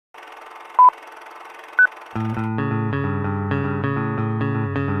Good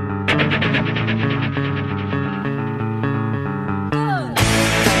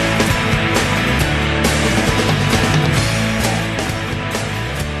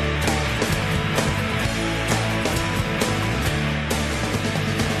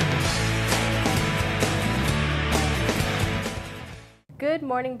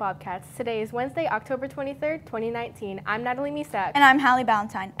morning, Bobcats. Today is Wednesday, October 23rd, 2019. I'm Natalie Misak. And I'm Hallie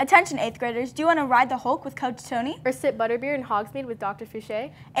Ballantyne. Attention 8th graders, do you want to ride the Hulk with Coach Tony? Or sip butterbeer in Hogsmeade with Dr.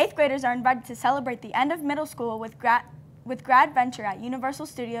 Fouché? 8th graders are invited to celebrate the end of middle school with Grad Venture at Universal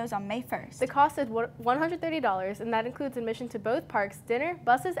Studios on May 1st. The cost is $130, and that includes admission to both parks, dinner,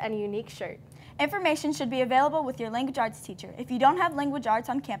 buses, and a unique shirt. Information should be available with your language arts teacher. If you don't have language arts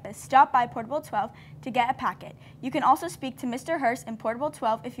on campus, stop by Portable 12 to get a packet. You can also speak to Mr. Hurst in Portable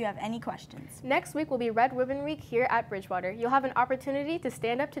 12 if you have any questions. Next week will be Red Ribbon Week here at Bridgewater. You'll have an opportunity to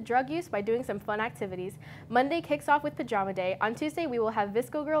stand up to drug use by doing some fun activities. Monday kicks off with Pajama Day. On Tuesday, we will have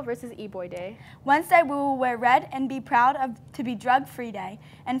Visco Girl versus E-Boy Day. Wednesday, we will wear red and be proud to be drug-free day.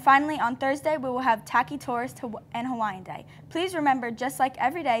 And finally, on Thursday, we will have Tacky Tourist and Hawaiian Day. Please remember, just like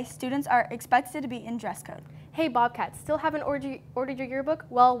every day, students are expected to be in dress code. Hey Bobcats, still haven't ordered your yearbook?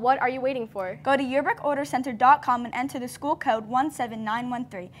 Well, what are you waiting for? Go to yearbookordercenter.com and enter the school code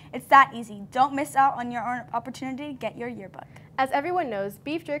 17913. It's that easy. Don't miss out on your opportunity to get your yearbook. As everyone knows,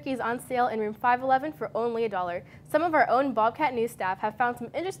 beef jerky is on sale in room 511 for only $1. Some of our own Bobcat News staff have found some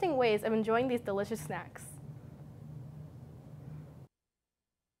interesting ways of enjoying these delicious snacks.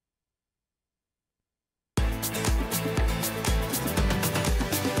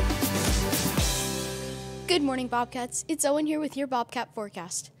 Good morning, Bobcats. It's Owen here with your Bobcat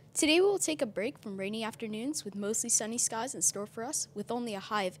forecast. Today we will take a break from rainy afternoons with mostly sunny skies in store for us with only a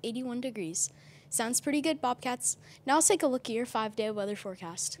high of 81 degrees. Sounds pretty good, Bobcats. Now let's take a look at your 5-day weather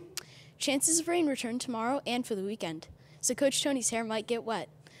forecast. Chances of rain return tomorrow and for the weekend, so Coach Tony's hair might get wet.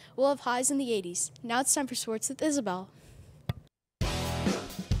 We'll have highs in the 80s. Now it's time for sports with Isabel.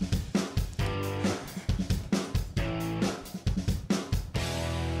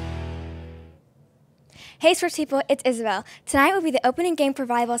 Hey sports people, it's Isabel. Tonight will be the opening game for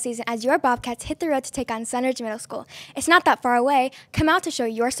volleyball season as your Bobcats hit the road to take on Sunridge Middle School. It's not that far away. Come out to show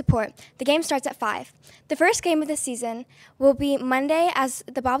your support. The game starts at 5. The first game of the season will be Monday as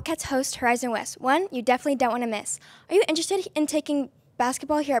the Bobcats host Horizon West, one you definitely don't want to miss. Are you interested in taking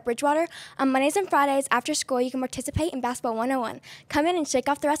basketball here at Bridgewater? On Mondays and Fridays after school, you can participate in Basketball 101. Come in and shake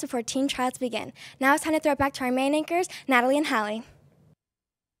off the rest before team tryouts begin. Now it's time to throw it back to our main anchors, Natalie and Hallie.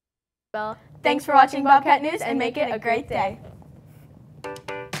 Well, thanks for watching Bobcat News and make it a great day.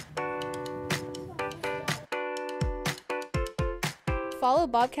 Follow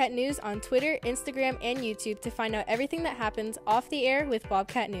Bobcat News on Twitter, Instagram, and YouTube to find out everything that happens off the air with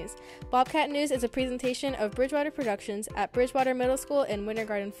Bobcat News. Bobcat News is a presentation of Bridgewater Productions at Bridgewater Middle School in Winter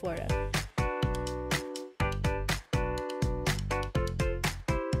Garden, Florida.